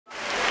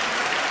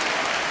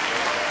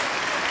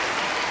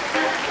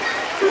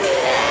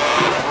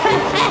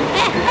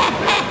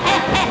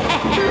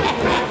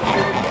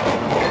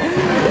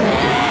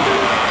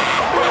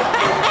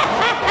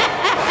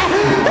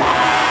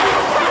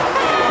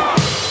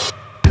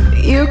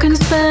You can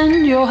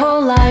spend your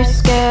whole life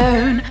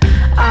scared,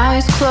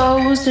 eyes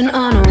closed and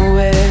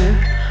unaware.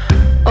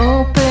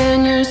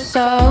 Open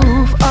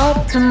yourself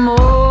up to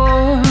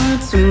more,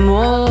 to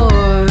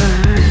more.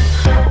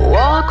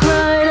 Walk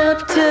right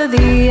up to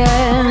the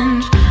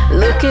end.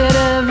 Look at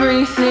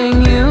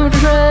everything you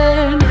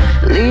dread.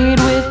 Lead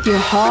with your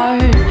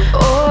heart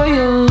or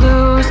you'll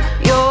lose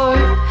your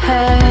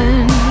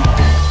head.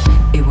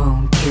 It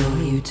won't kill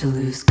you to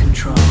lose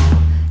control.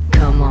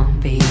 Come on,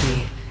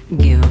 baby,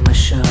 give 'em a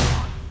show.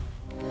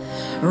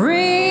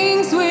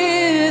 Rings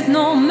with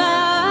no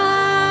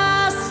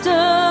master,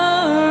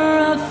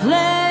 a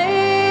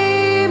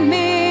flaming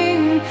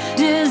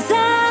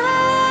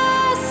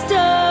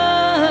disaster,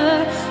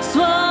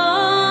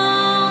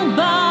 swung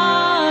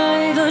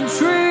by the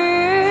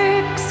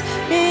tricks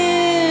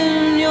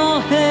in your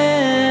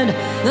head.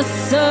 The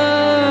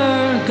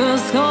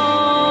circus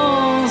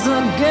calls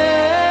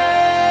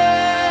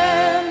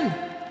again.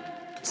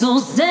 So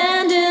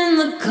stand in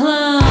the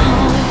clouds.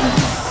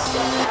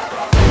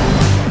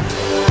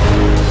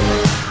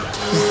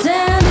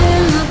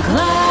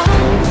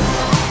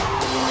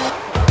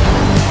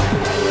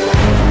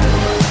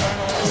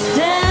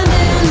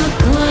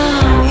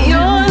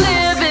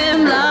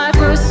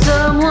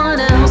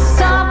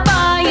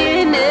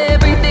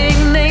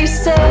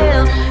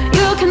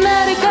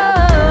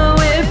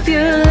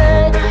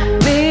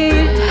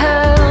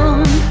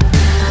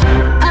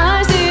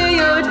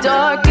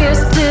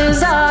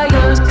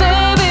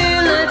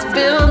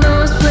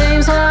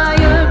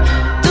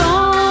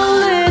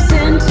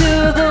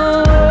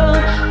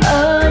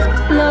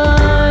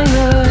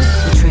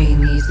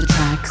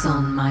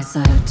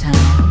 Side of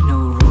town, no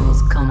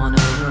rules, come on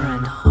over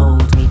and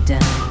hold me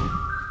down.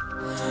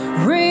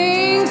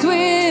 Rings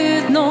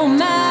with no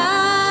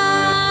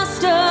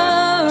master,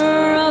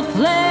 a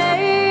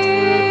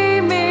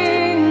flaming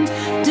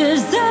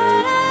disaster,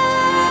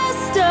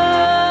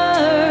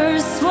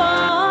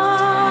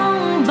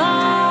 swung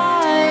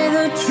by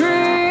the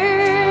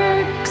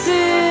tricks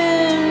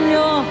in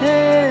your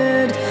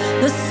head.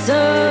 The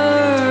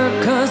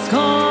circus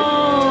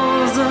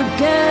calls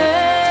again.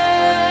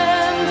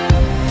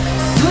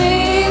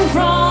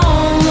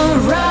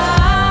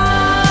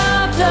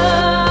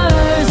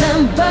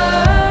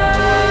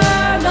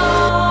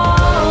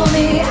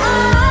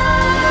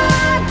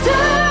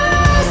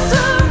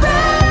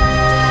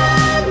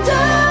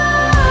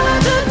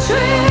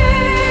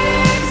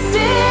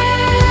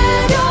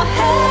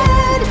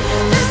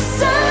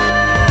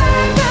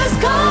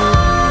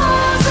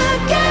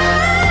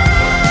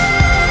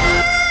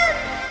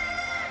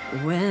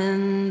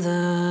 When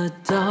the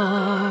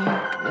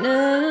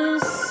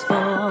darkness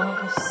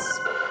falls,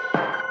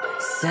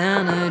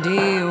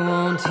 sanity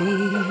won't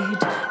heed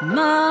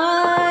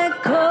my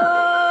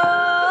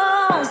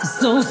calls.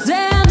 So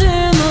stand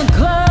in